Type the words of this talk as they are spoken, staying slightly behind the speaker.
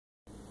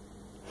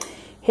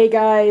Hey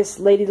guys,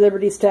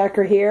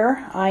 LadyLibertyStacker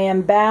here. I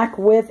am back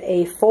with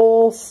a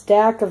full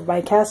stack of my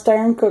cast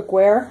iron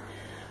cookware.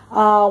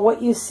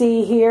 What you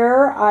see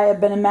here, I have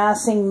been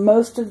amassing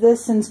most of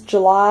this since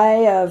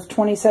July of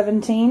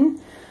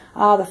 2017.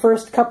 The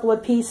first couple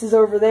of pieces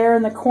over there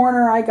in the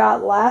corner I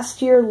got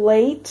last year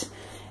late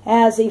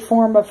as a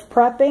form of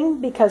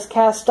prepping because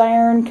cast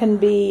iron can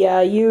be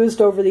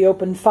used over the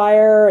open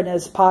fire and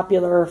is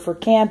popular for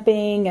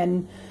camping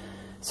and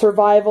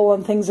survival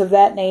and things of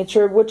that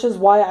nature, which is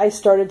why I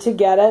started to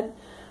get it.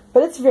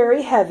 But it's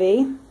very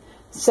heavy,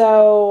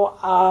 so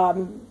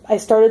I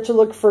started to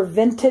look for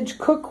vintage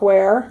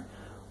cookware,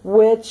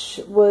 which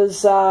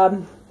was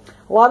a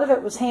lot of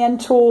it was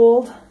hand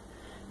tooled,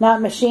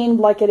 not machined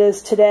like it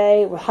is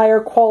today, with higher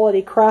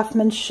quality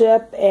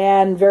craftsmanship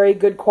and very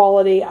good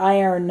quality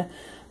iron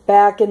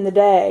back in the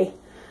day.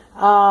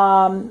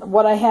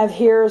 What I have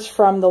here is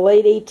from the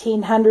late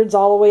 1800s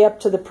all the way up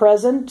to the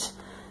present,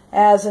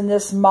 as in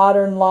this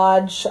Modern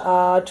Lodge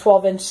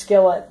 12-inch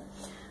skillet.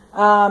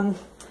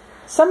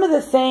 Some of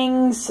the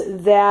things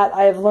that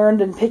I've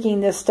learned in picking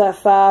this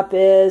stuff up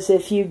is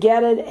if you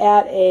get it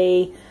at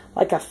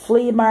like a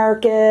flea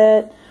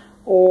market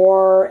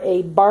or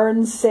a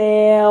barn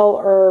sale,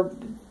 or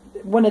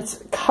when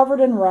it's covered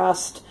in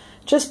rust,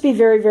 just be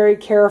very, very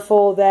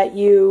careful that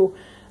you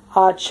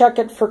check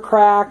it for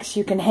cracks.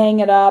 You can hang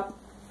it up,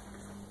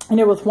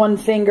 with one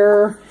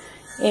finger,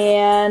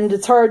 and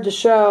it's hard to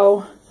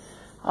show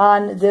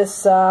on this,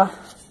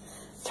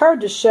 it's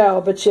hard to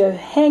show, but you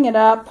hang it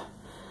up,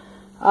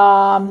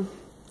 and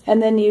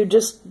then you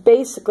just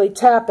basically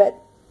tap it,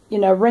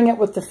 ring it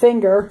with the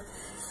finger,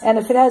 and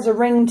if it has a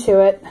ring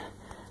to it,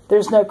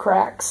 there's no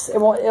cracks.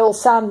 It'll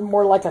sound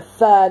more like a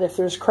thud if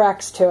there's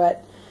cracks to it.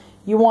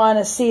 You want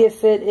to see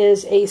if it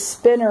is a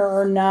spinner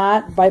or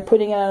not by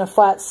putting it on a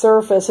flat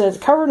surface, and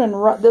it's covered in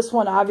rust. This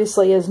one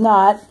obviously is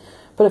not,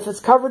 but if it's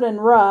covered in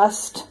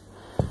rust,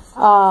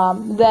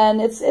 then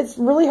it's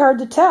really hard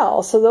to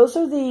tell. So those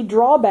are the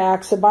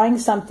drawbacks of buying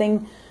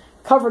something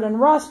covered in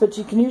rust, but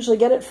you can usually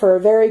get it for a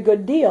very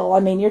good deal. I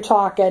mean, you're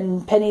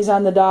talking pennies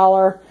on the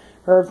dollar,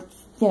 or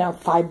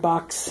 $5,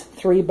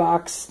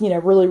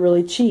 $3, really,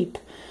 really cheap,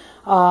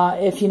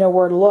 if you know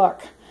where to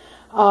look.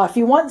 If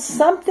you want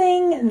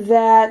something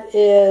that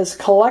is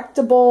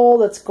collectible,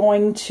 that's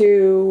going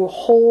to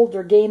hold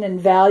or gain in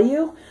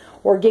value,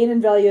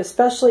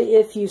 especially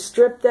if you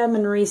strip them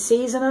and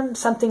re-season them.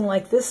 Something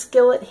like this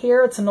skillet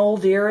here, it's an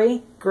Old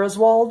Erie,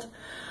 Griswold.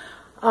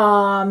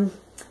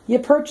 You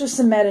purchase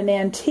them at an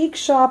antique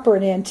shop or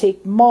an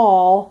antique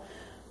mall,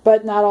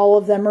 but not all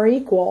of them are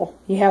equal.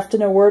 You have to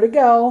know where to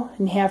go,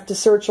 and you have to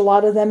search a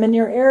lot of them in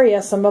your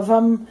area. Some of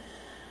them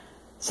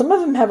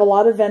have a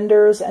lot of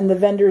vendors, and the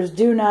vendors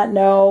do not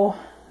know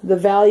the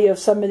value of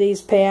some of these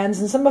pans,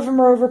 and some of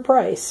them are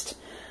overpriced.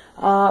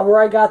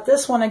 Where I got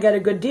this one, I got a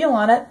good deal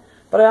on it,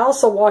 but I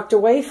also walked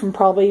away from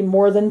probably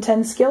more than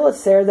 10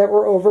 skillets there that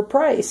were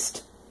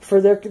overpriced for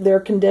their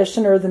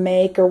condition or the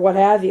make or what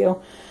have you.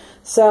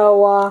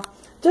 So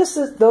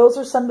those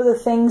are some of the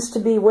things to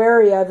be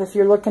wary of if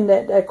you're looking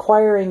at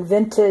acquiring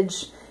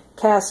vintage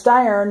cast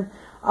iron.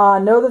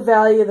 Know the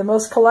value. The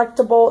most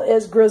collectible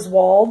is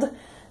Griswold.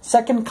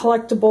 Second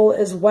collectible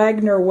is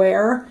Wagner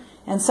ware.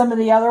 And some of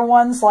the other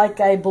ones, like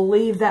I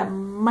believe that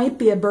might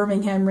be a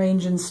Birmingham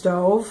range and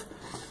stove.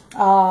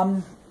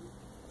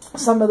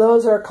 Some of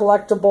those are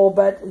collectible,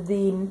 but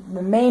the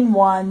main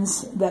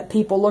ones that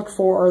people look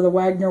for are the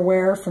Wagner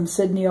ware from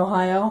Sydney,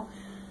 Ohio,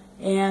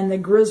 and the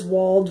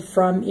Griswold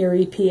from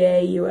Erie, PA,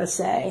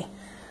 USA.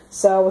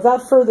 So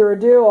without further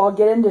ado, I'll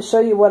get in to show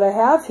you what I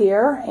have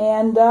here,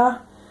 and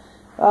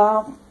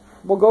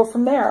we'll go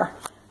from there.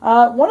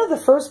 One of the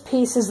first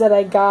pieces that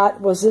I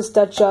got was this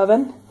Dutch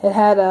oven. It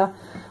had a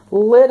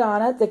lid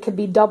on it that could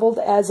be doubled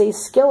as a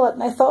skillet,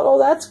 and I thought, oh,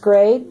 that's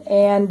great.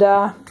 And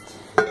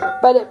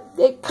but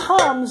it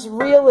comes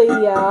really,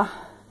 let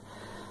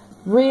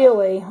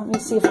me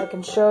see if I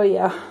can show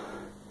you.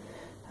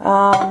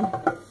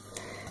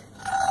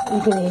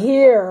 You can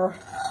hear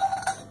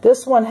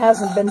this one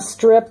hasn't been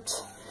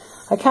stripped.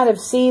 I kind of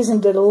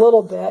seasoned it a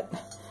little bit,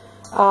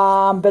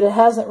 but it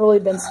hasn't really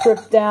been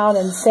stripped down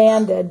and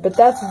sanded. But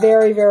that's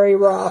very, very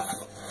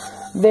rough.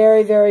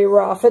 Very, very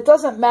rough. It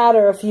doesn't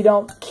matter if you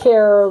don't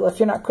care, if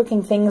you're not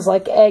cooking things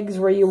like eggs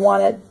where you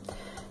want it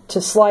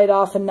to slide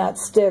off and not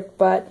stick,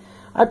 but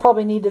I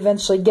probably need to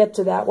eventually get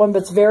to that one,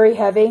 but it's very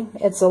heavy.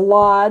 It's a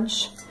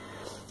Lodge,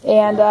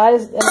 and I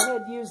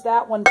had used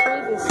that one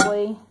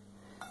previously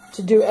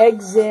to do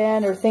eggs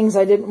in or things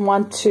I didn't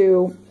want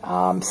to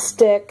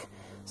stick,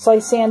 so I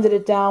sanded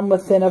it down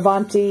with an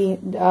Avanti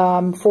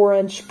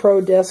 4-inch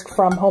Pro Disc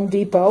from Home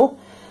Depot,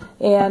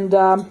 and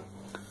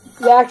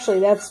actually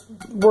that's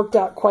worked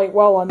out quite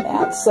well on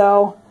that.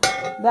 So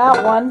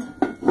that one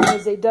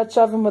is a Dutch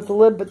oven with a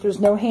lid, but there's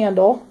no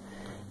handle.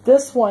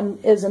 This one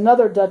is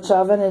another Dutch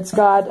oven. It's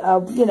got,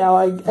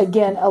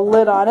 again, a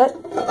lid on it,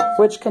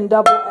 which can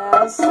double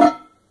as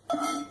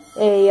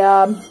a,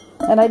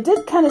 and I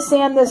did kind of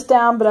sand this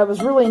down, but I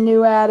was really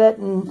new at it,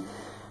 and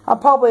I'll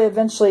probably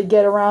eventually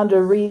get around to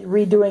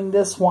redoing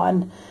this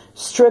one.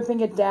 stripping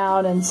it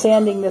down and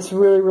sanding this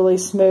really, really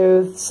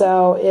smooth.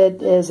 So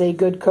it is a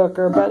good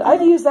cooker. But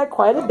I've used that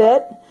quite a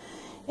bit.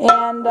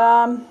 And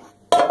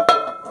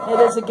it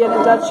is, again,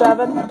 a Dutch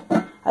oven.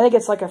 I think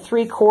it's like a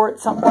 3-quart,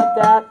 something like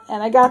that.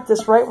 And I got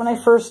this right when I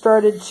first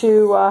started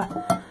to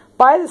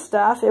buy the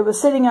stuff. It was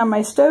sitting on my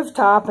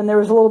stovetop, and there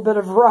was a little bit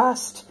of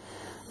rust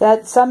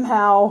that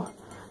somehow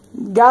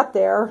got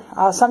there.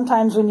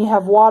 Sometimes when you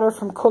have water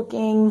from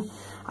cooking,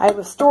 I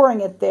was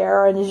storing it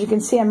there. And as you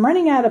can see, I'm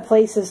running out of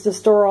places to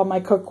store all my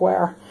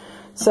cookware.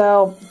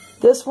 So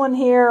this one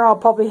here, I'll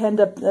probably end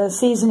up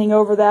seasoning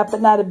over that,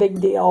 but not a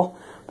big deal.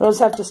 But I'll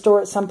just have to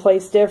store it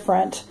someplace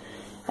different.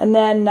 And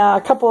then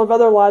a couple of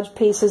other Lodge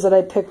pieces that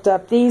I picked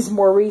up. These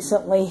more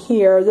recently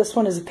here. This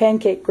one is a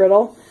pancake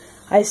griddle.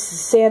 I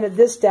sanded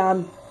this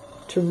down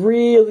to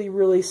really,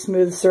 really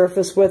smooth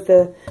surface with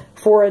a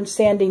 4-inch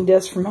sanding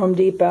disc from Home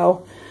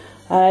Depot.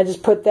 I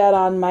just put that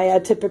on my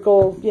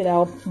typical, you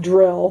know,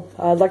 drill,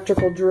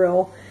 electrical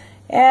drill.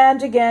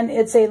 And again,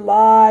 it's a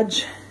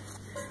Lodge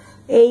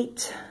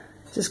 8.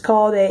 Just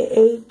call it a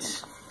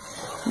 8.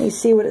 Let me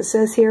see what it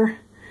says here.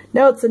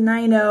 No, it's a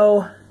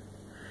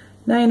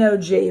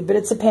 90G, but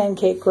it's a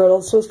pancake griddle.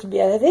 It's supposed to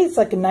be, I think it's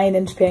like a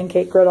 9-inch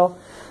pancake griddle.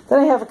 Then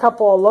I have a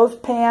couple of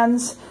loaf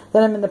pans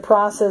that I'm in the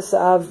process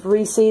of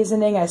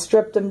re-seasoning. I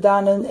stripped them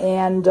down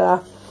and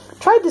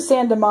tried to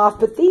sand them off,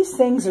 but these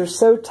things are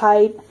so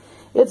tight,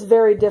 it's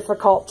very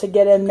difficult to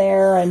get in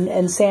there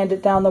and sand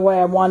it down the way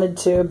I wanted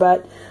to.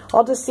 But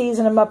I'll just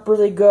season them up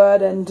really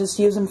good and just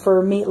use them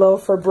for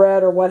meatloaf or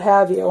bread or what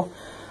have you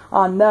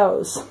on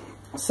those.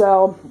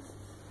 So,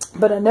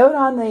 but a note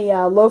on the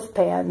loaf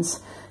pans.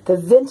 The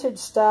vintage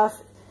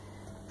stuff,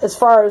 as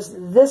far as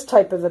this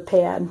type of a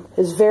pan,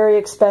 is very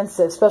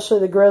expensive, especially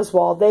the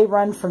Griswold. They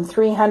run from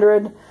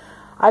 $300.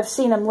 I've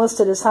seen them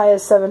listed as high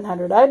as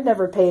 $700. I'd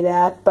never pay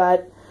that,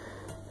 but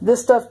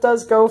this stuff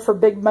does go for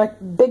big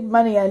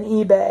money on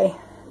eBay.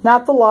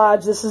 Not the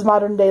Lodge. This is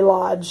modern day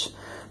Lodge.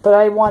 But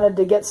I wanted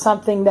to get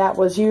something that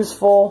was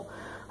useful.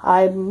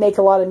 I make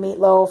a lot of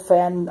meatloaf,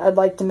 and I'd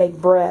like to make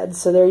bread,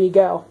 so there you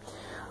go.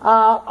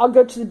 I'll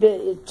go to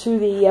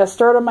the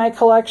start of my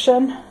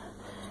collection.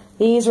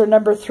 These are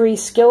number 3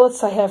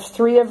 skillets. I have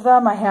 3 of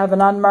them. I have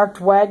an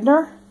unmarked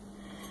Wagner.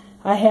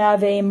 I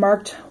have a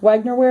marked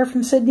Wagnerware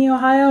from Sydney,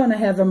 Ohio, and I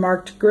have a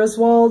marked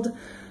Griswold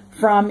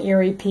from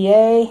Erie,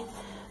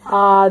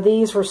 PA.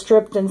 These were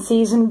stripped and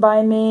seasoned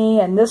by me,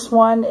 and this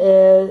one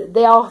is,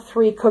 they all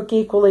 3 cook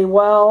equally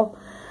well.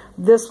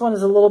 This one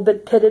is a little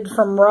bit pitted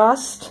from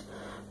rust,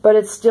 but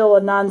it's still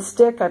a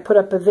non-stick. I put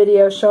up a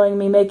video showing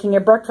me making a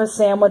breakfast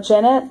sandwich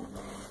in it.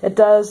 It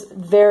does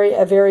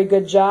a very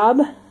good job.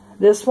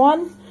 This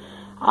one,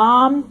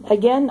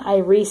 again, I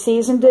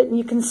re-seasoned it, and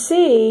you can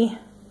see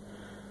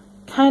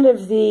kind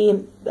of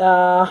the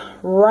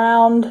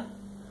round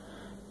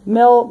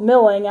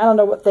milling, I don't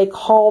know what they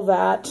call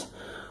that,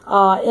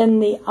 in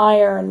the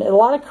iron. A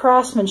lot of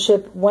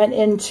craftsmanship went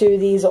into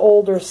these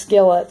older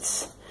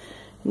skillets.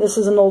 And this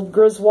is an old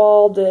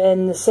Griswold,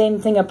 and the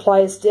same thing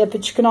applies to it,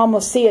 but you can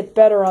almost see it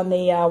better on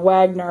the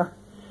Wagner.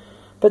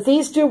 But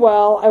these do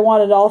well. I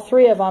wanted all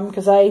 3 of them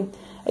because I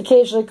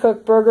occasionally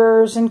cook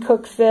burgers and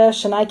cook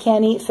fish, and I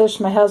can't eat fish.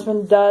 My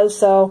husband does,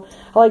 so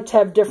I like to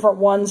have different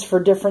ones for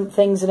different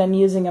things that I'm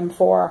using them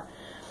for.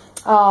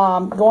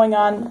 Going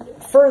on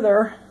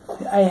further,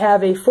 I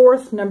have a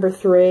 4th number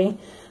 3.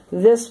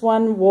 This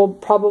one will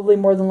probably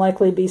more than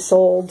likely be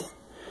sold.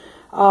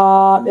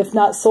 If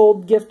not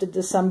sold, gifted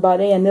to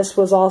somebody. And this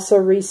was also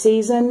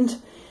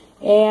re-seasoned,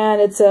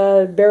 and it's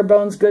a bare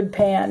bones good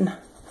pan.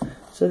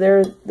 So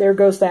there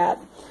goes that.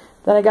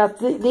 Then I got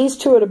these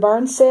 2 at a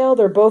barn sale.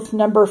 They're both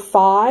number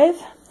 5.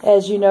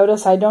 As you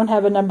notice, I don't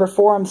have a number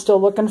 4. I'm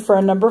still looking for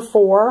a number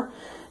 4.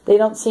 They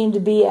don't seem to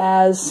be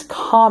as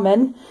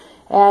common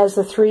as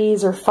the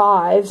 3s or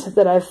 5s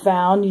that I've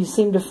found. You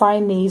seem to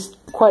find these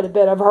quite a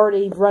bit. I've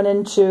already run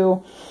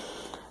into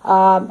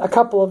a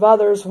couple of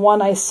others.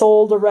 One I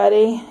sold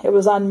already. It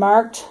was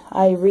unmarked.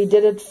 I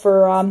redid it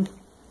for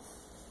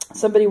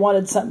somebody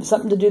wanted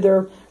something to do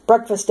their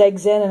breakfast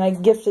eggs in, and I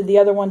gifted the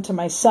other one to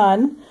my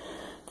son.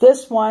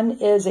 This one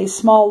is a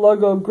small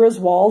logo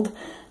Griswold.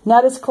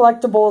 Not as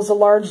collectible as a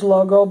large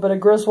logo, but a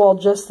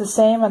Griswold just the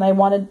same, and I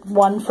wanted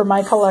one for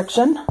my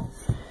collection.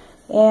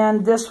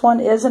 And this one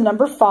is a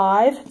number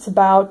 5. It's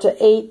about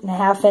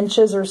 8.5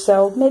 inches or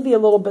so, maybe a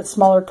little bit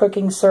smaller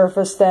cooking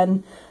surface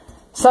than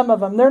some of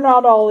them. They're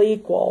not all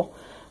equal,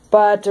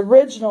 but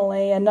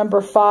originally a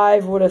number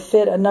 5 would have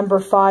fit a number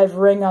 5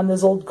 ring on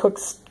those old cook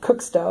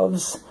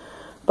stoves.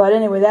 But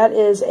anyway, that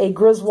is a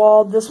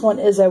Griswold. This one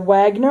is a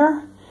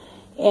Wagner,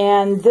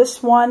 and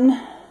this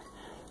one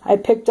I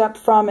picked up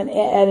from at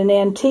an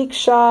antique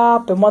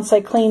shop, and once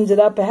I cleaned it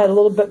up, it had a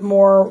little bit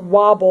more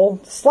wobble,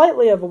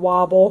 slightly of a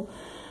wobble,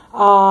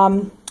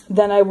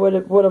 than I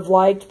would have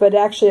liked, but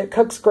actually it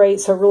cooks great,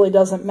 so it really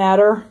doesn't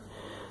matter.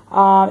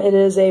 It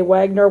is a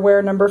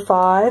Wagnerware number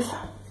 5.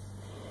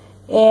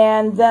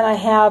 And then I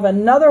have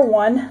another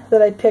one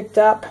that I picked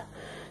up.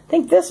 I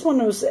think this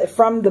one was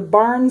from the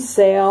barn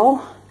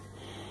sale.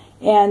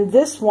 And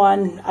this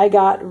one I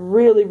got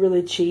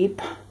really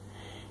cheap.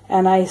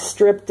 and I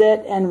stripped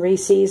it and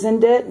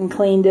re-seasoned it and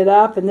cleaned it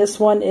up. And this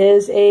one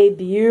is a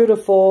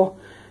beautiful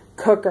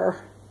cooker.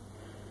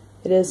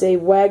 It is a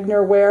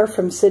Wagner ware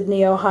from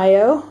Sydney,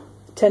 Ohio,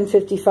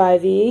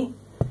 1055E.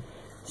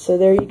 So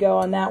there you go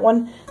on that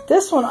one.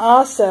 This one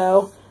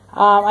also,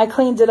 I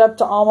cleaned it up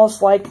to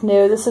almost like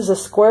new. This is a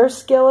square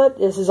skillet.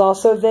 This is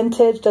also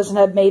vintage. Doesn't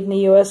have Made in the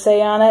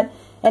USA on it.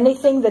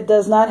 Anything that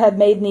does not have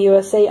Made in the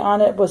USA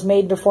on it was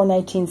made before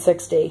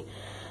 1960.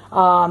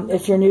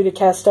 If you're new to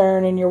cast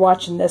iron and you're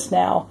watching this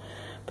now.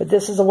 But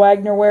this is a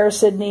Wagner ware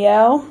Sydney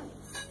O.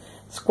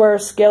 Square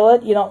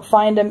skillet. You don't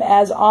find them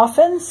as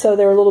often, so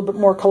they're a little bit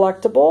more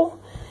collectible.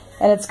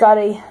 And it's got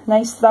a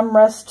nice thumb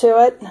rest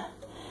to it.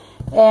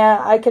 And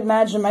I could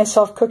imagine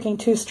myself cooking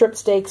 2 strip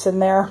steaks in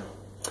there.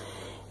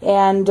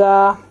 And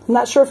I'm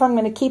not sure if I'm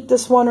going to keep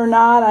this one or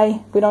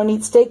not. We don't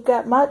eat steak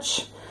that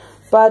much.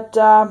 But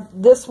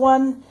this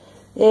one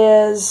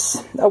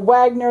is a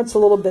Wagner. It's a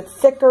little bit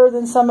thicker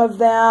than some of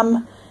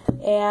them.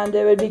 And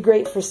it would be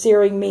great for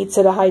searing meats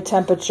at a high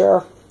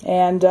temperature.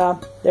 And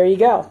there you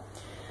go.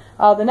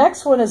 The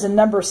next one is a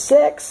number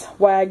 6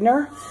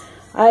 Wagner.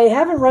 I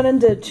haven't run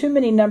into too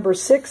many number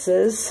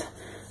 6s.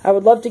 I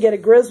would love to get a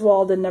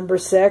Griswold in number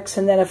 6,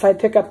 and then if I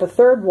pick up a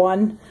third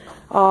one,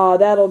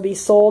 that'll be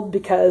sold,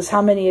 because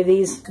how many of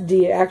these do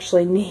you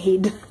actually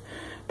need?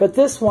 But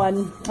this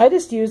one, I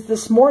just used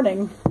this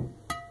morning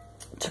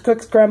to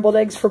cook scrambled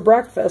eggs for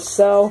breakfast.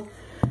 So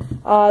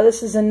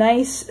this is a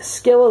nice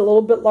skillet, a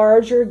little bit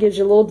larger, gives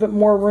you a little bit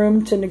more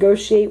room to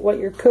negotiate what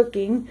you're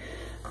cooking.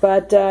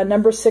 But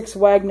number 6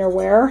 Wagner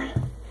ware.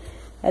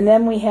 And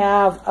then we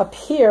have up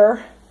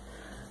here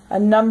a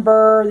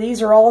number,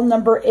 these are all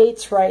number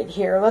 8s right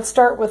here. Let's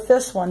start with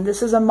this one.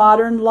 This is a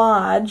Modern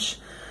Lodge.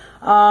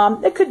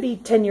 It could be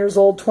 10 years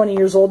old, 20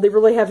 years old. They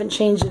really haven't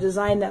changed the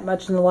design that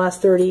much in the last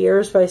 30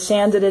 years, but I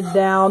sanded it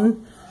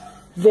down.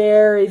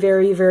 Very,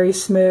 very, very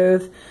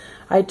smooth.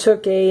 I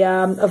took a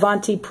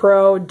Avanti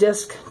Pro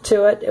disc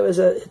to it. It's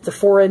a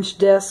 4-inch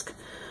disc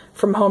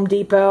from Home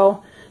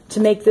Depot to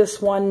make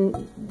this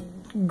one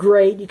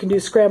great. You can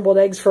do scrambled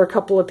eggs for a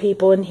couple of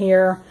people in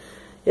here.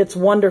 It's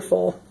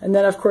wonderful. And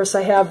then, of course,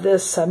 I have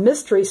this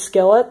mystery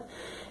skillet.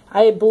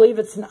 I believe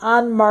it's an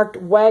unmarked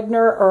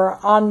Wagner or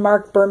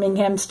unmarked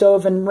Birmingham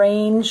Stove and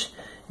Range.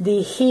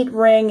 The heat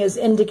ring is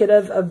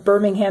indicative of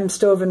Birmingham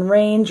Stove and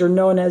Range, or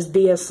known as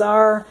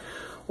BSR.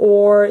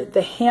 Or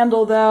the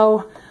handle,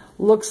 though,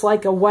 looks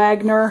like a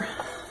Wagner.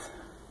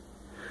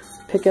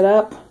 Pick it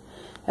up.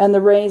 And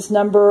the raised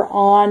number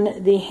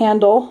on the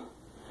handle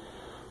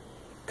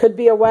could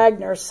be a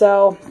Wagner.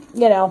 So,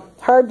 you know,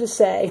 hard to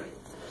say.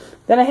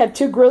 Then I have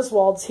 2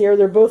 Griswolds here.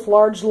 They're both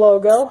large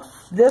logo.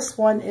 This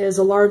one is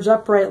a large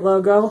upright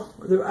logo,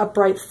 the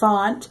upright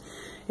font.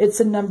 It's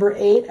a number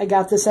 8. I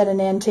got this at an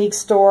antique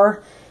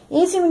store.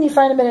 Easy when you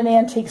find them at an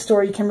antique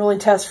store. You can really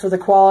test for the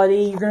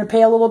quality. You're going to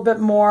pay a little bit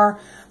more,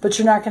 but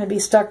you're not going to be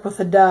stuck with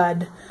a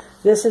dud.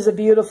 This is a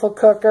beautiful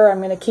cooker.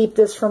 I'm going to keep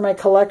this for my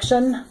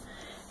collection.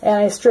 And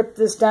I stripped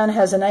this down. It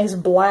has a nice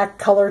black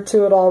color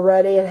to it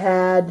already. It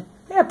had,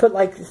 I put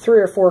like 3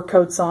 or 4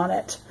 coats on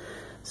it.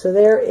 So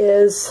there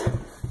is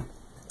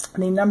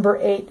the number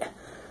 8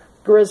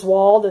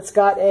 Griswold. It's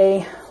got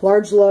a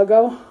large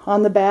logo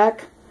on the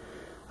back,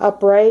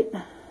 upright,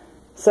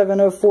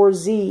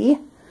 704Z.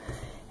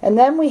 And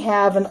then we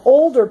have an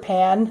older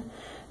pan.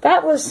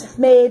 That was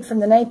made from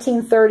the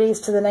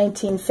 1930s to the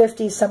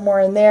 1950s, somewhere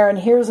in there. And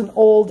here's an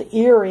old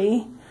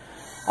Erie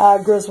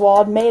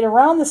Griswold, made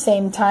around the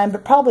same time,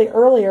 but probably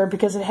earlier,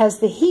 because it has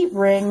the heat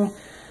ring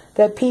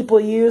that people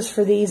use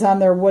for these on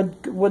their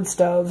wood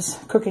stoves,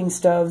 cooking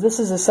stoves. This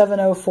is a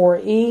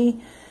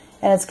 704E.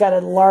 And it's got a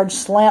large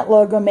slant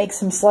logo, makes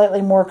them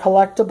slightly more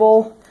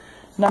collectible.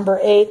 Number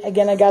 8,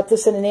 again, I got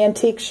this in an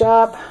antique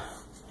shop.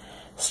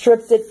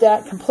 Stripped it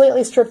down,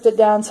 completely stripped it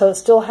down, so it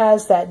still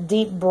has that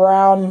deep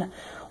brown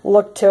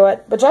look to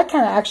it, which I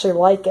kind of actually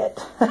like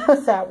it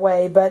that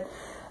way. But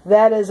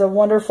that is a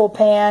wonderful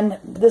pan.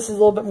 This is a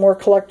little bit more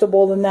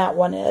collectible than that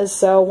one is.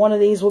 So one of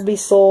these will be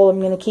sold.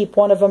 I'm going to keep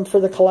one of them for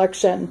the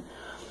collection.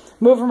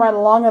 Moving right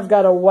along, I've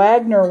got a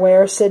Wagner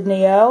ware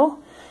Sydney O.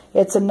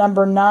 It's a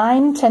number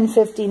 9,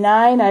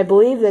 1059. I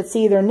believe that's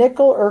either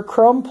nickel or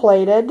chrome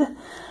plated.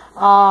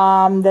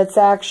 That's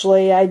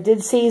actually, I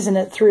did season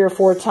it 3 or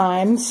 4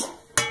 times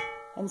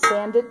and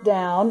sand it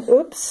down.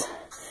 Oops.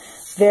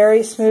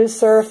 Very smooth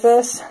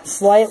surface.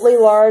 Slightly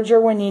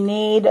larger when you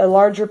need a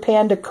larger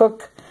pan to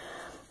cook,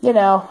 you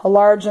know, a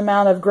large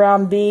amount of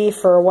ground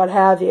beef or what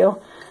have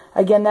you.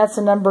 Again, that's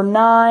a number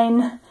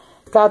 9.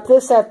 Got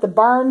this at the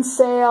barn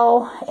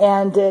sale,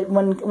 and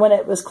when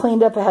it was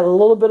cleaned up, it had a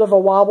little bit of a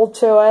wobble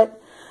to it.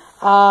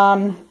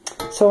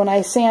 So when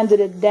I sanded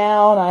it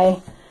down, I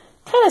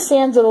kind of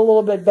sanded a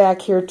little bit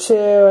back here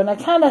too, and I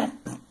kind of,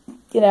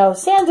 you know,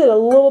 sanded a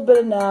little bit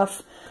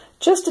enough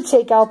just to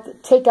take out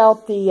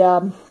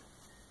the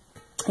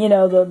you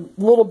know, the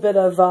little bit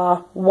of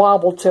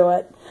wobble to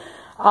it.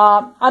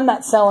 I'm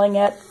not selling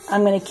it.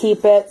 I'm going to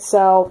keep it,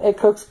 so it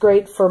cooks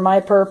great for my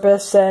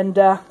purpose, and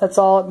that's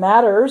all that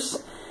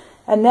matters.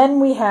 And then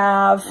we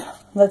have,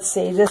 let's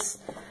see, this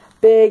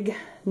big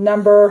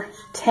number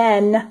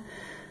 10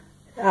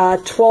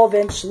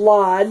 12-inch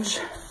Lodge.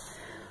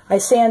 I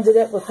sanded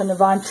it with an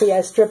Avanti.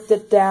 I stripped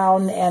it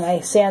down and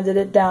I sanded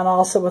it down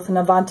also with an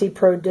Avanti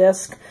Pro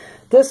disc.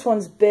 This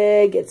one's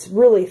big. It's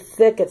really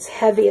thick. It's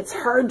heavy. It's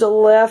hard to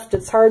lift.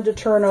 It's hard to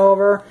turn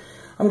over.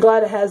 I'm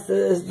glad it has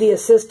the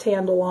assist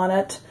handle on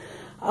it.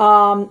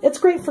 It's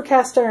great for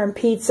cast iron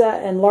pizza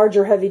and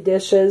larger heavy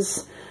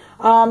dishes.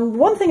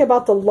 One thing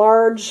about the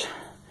large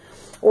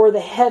or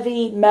the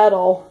heavy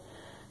metal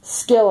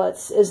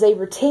skillets is they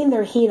retain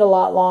their heat a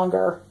lot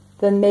longer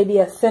than maybe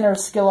a thinner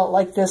skillet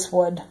like this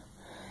would.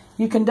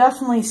 You can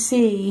definitely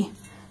see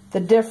the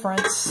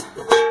difference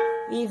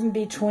even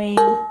between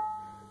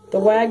the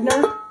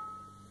Wagner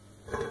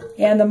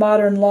and the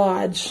modern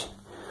Lodge.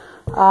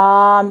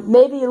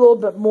 Maybe a little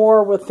bit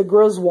more with the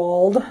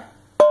Griswold.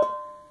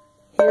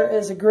 Here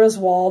is a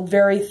Griswold,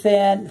 very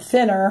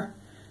thinner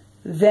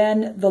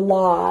than the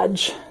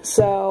Lodge.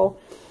 So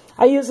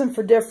I use them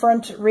for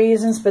different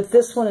reasons, but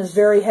this one is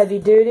very heavy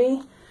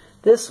duty.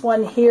 This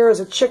one here is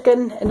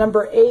a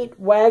number 8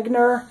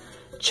 Wagner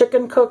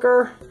chicken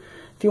cooker.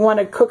 If you want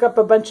to cook up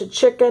a bunch of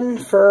chicken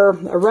for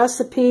a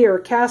recipe or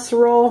a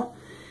casserole,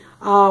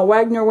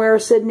 Wagnerware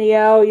Sydney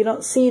O. You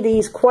don't see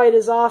these quite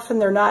as often.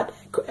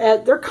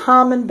 They're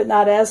common, but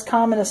not as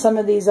common as some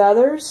of these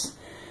others.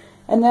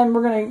 And then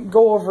we're going to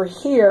go over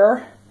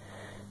here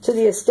to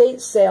the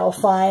estate sale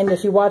find.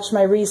 If you watch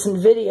my recent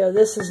video,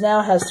 this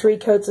now has 3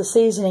 coats of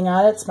seasoning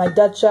on it. It's my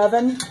Dutch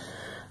oven.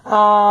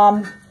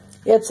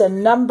 It's a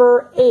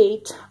number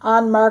 8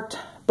 unmarked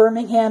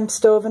Birmingham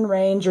Stove and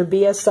Range, or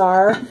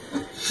BSR.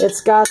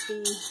 It's got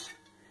the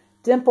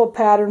dimple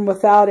pattern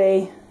without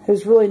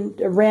there's really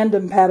a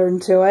random pattern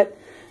to it,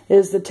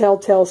 is the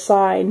telltale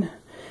sign.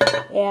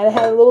 And it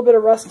had a little bit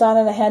of rust on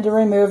it. I had to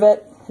remove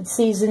it. It's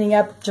seasoning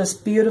up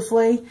just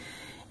beautifully.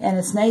 And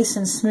it's nice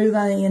and smooth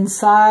on the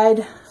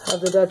inside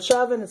of the Dutch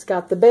oven. It's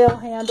got the bail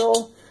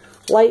handle,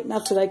 light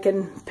enough that I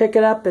can pick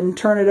it up and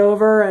turn it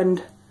over.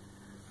 And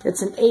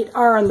it's an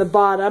 8R on the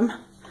bottom.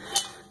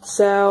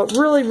 So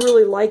really,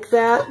 really like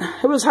that.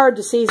 It was hard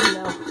to season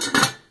though.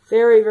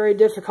 Very, very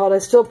difficult. I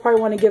still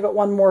probably want to give it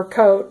one more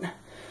coat.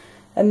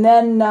 And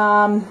then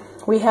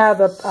we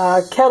have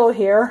a kettle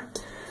here.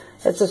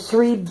 It's a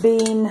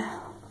 3-bean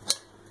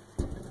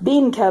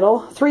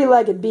kettle,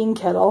 3-legged bean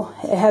kettle.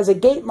 It has a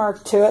gate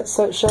mark to it,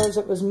 so it shows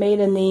it was made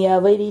in the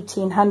late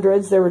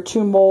 1800s. There were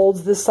 2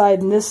 molds, this side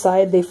and this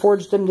side. They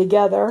forged them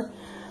together.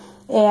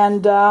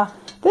 And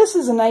this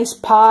is a nice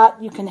pot.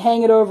 You can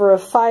hang it over a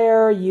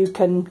fire. You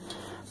can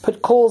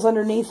put coals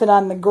underneath it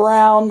on the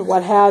ground,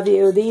 what have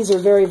you. These are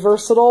very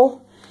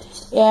versatile.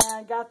 And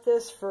I got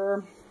this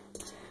for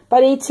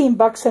about 18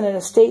 bucks in an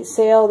estate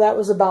sale. That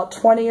was about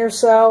 20 or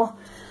so.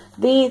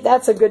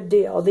 That's a good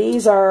deal.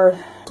 These are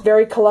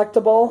very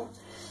collectible.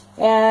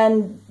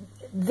 And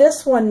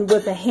this one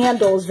with a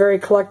handle is very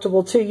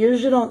collectible too. You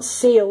usually don't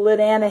see a lid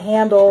and a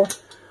handle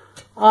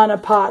on a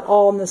pot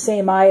all in the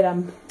same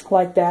item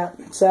like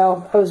that.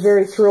 So I was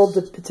very thrilled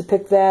to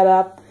pick that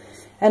up.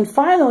 And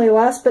finally,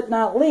 last but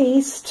not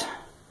least,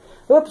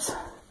 oops,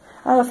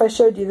 I don't know if I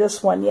showed you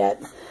this one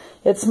yet.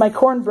 It's my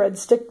cornbread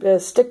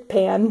stick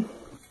pan.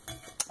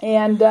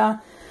 And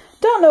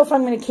don't know if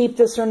I'm going to keep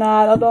this or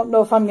not. I don't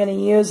know if I'm going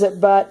to use it,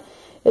 but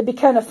it'd be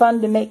kind of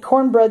fun to make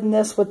cornbread in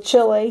this with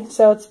chili.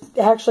 So it's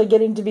actually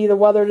getting to be the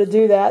weather to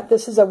do that.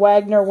 This is a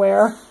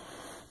Wagnerware,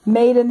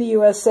 made in the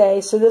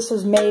USA. So this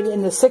was made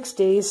in the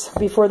 60s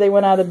before they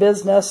went out of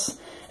business.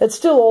 It's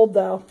still old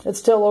though. It's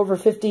still over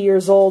 50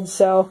 years old.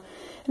 So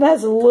it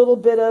has a little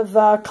bit of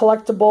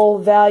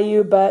collectible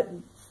value, but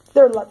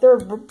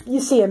you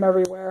see them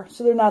everywhere.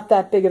 So they're not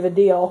that big of a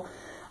deal.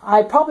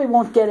 I probably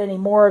won't get any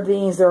more of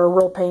these. They're a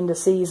real pain to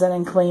season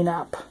and clean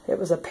up. It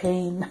was a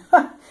pain.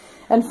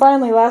 And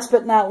finally, last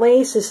but not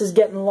least, this is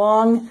getting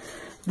long.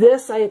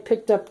 This I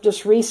picked up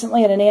just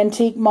recently at an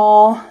antique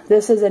mall.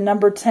 This is a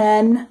number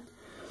 10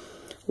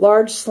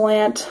 large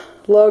slant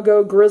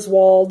logo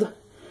Griswold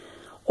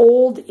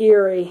Old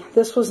Erie.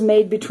 This was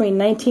made between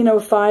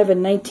 1905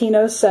 and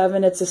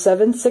 1907. It's a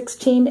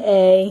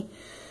 716A,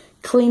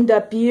 cleaned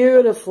up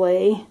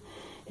beautifully.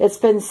 It's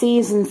been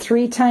seasoned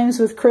 3 times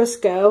with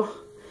Crisco,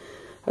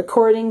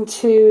 according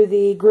to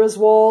the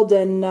Griswold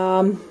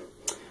and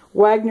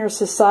Wagner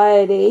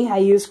Society. I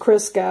use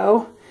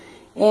Crisco,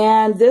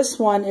 and this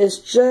one is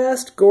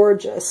just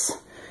gorgeous.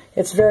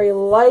 It's very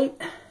light,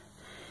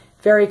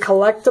 very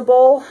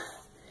collectible,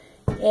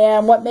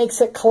 and what makes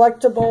it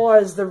collectible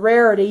is the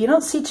rarity. You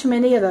don't see too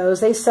many of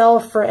those. They sell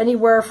for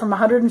anywhere from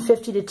 $150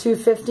 to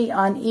 $250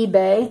 on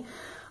eBay.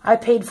 I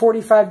paid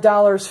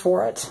 $45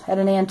 for it at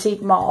an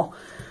antique mall.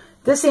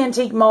 This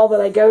antique mall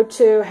that I go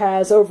to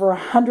has over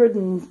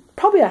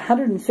probably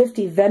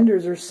 150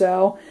 vendors or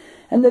so,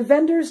 and the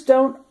vendors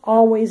don't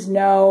always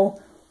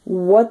know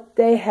what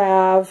they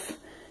have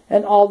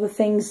and all the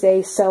things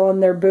they sell in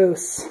their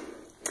booths.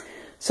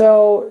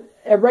 So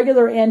a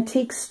regular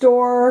antique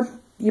store,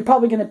 you're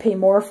probably going to pay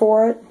more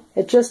for it.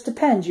 It just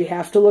depends. You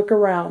have to look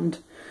around.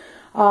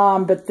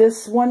 But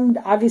this one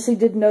obviously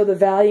didn't know the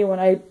value when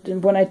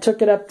I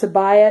took it up to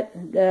buy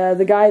it.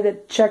 The guy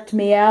that checked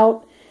me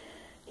out,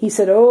 he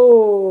said,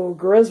 oh,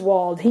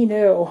 Griswold, he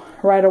knew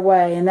right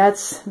away. And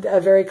that's a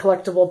very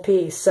collectible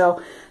piece.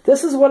 So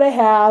this is what I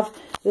have.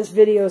 This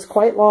video is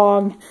quite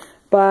long.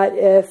 But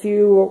if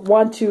you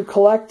want to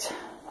collect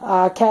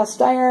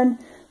cast iron,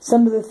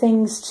 some of the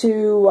things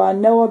to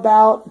know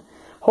about,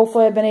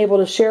 hopefully I've been able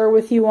to share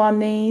with you on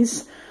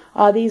these.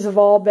 These have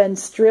all been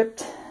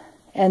stripped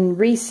and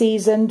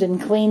re-seasoned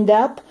and cleaned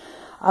up.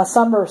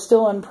 Some are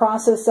still in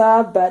process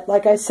of, but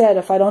like I said,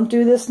 if I don't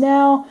do this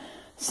now,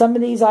 some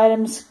of these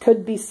items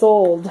could be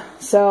sold.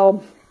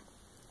 So,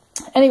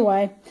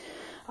 anyway,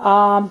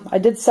 I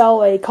did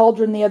sell a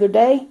cauldron the other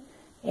day,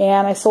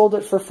 and I sold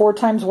it for 4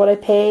 times what I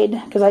paid,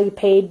 because I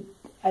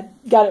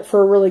got it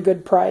for a really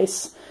good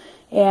price.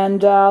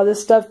 And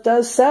this stuff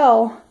does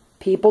sell.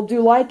 People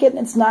do like it, and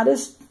it's not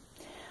as,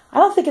 I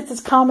don't think it's as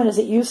common as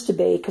it used to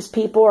be, because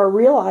people are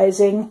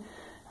realizing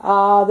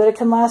that it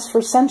can last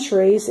for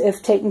centuries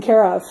if taken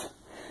care of.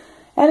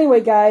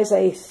 Anyway, guys,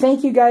 I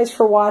thank you guys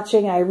for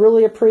watching. I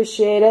really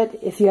appreciate it.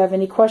 If you have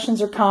any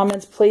questions or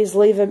comments, please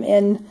leave them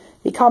in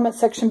the comment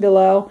section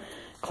below.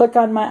 Click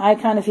on my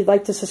icon if you'd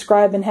like to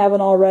subscribe and haven't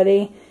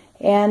already.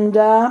 And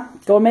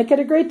go make it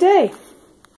a great day.